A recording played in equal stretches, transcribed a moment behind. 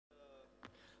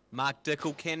Mark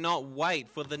Dickel cannot wait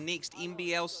for the next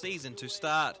NBL season to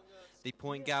start. The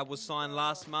point guard was signed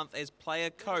last month as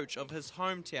player-coach of his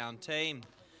hometown team.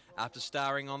 After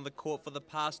starring on the court for the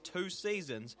past 2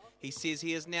 seasons, he says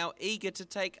he is now eager to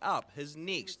take up his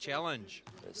next challenge.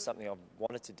 It's something I've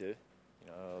wanted to do.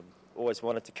 Always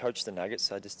wanted to coach the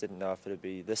Nuggets. I just didn't know if it would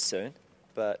be this soon.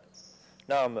 But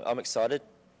no, I'm excited,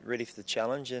 ready for the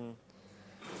challenge, and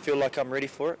feel like I'm ready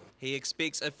for it. He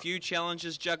expects a few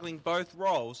challenges juggling both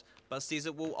roles, but says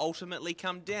it will ultimately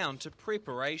come down to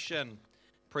preparation.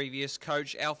 Previous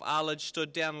coach Alf Arlidge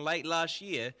stood down late last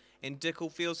year, and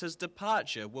Dickel feels his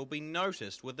departure will be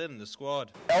noticed within the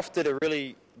squad. Alf did a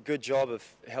really good job of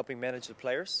helping manage the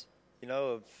players,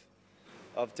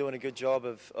 of doing a good job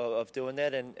of doing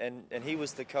that, and he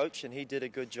was the coach and he did a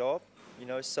good job,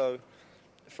 so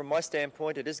from my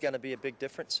standpoint it is going to be a big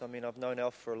difference. I mean, I've known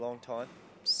Alf for a long time,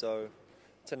 so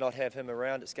to not have him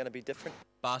around, it's going to be different.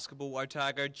 Basketball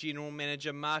Otago General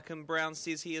Manager Mark Brown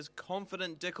says he is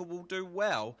confident Dickel will do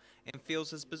well and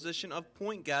feels his position of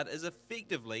point guard is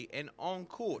effectively an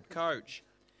on-court coach.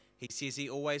 He says he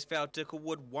always felt Dickel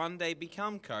would one day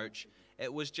become coach.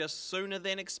 It was just sooner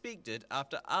than expected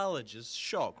after Arlidge's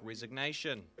shock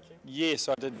resignation. Yes,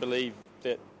 I did believe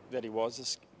that he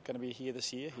was going to be here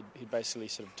this year. He basically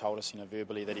sort of told us,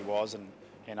 verbally that he was,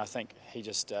 and I think he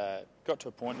just got to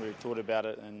a point where he thought about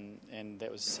it, and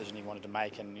that was the decision he wanted to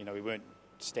make, and we weren't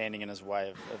standing in his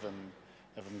way of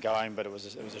him going, but it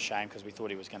was a shame because we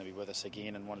thought he was going to be with us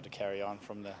again and wanted to carry on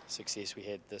from the success we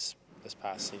had this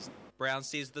past season. Brown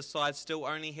says the side still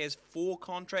only has 4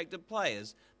 contracted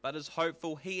players, but is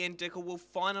hopeful he and Dickel will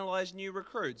finalise new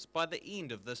recruits by the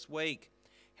end of this week.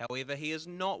 However, he is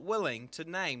not willing to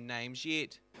name names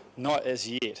yet. Not as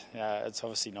yet. It's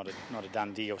obviously not a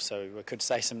done deal, so we could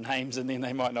say some names and then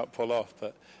they might not pull off.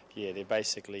 But yeah, they're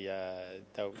basically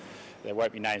there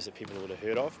won't be names that people would have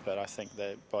heard of. But I think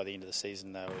that by the end of the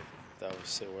season, they'll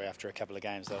see, or after a couple of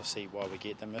games, they'll see why we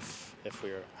get them if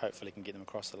we hopefully can get them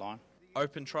across the line.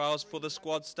 Open trials for the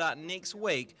squad start next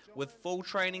week, with full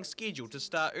training scheduled to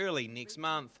start early next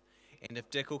month. And if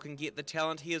Dickel can get the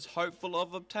talent he is hopeful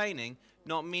of obtaining,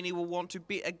 not many will want to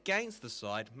bet against the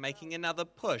side making another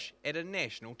push at a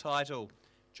national title.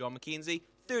 John McKenzie,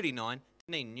 39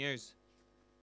 News.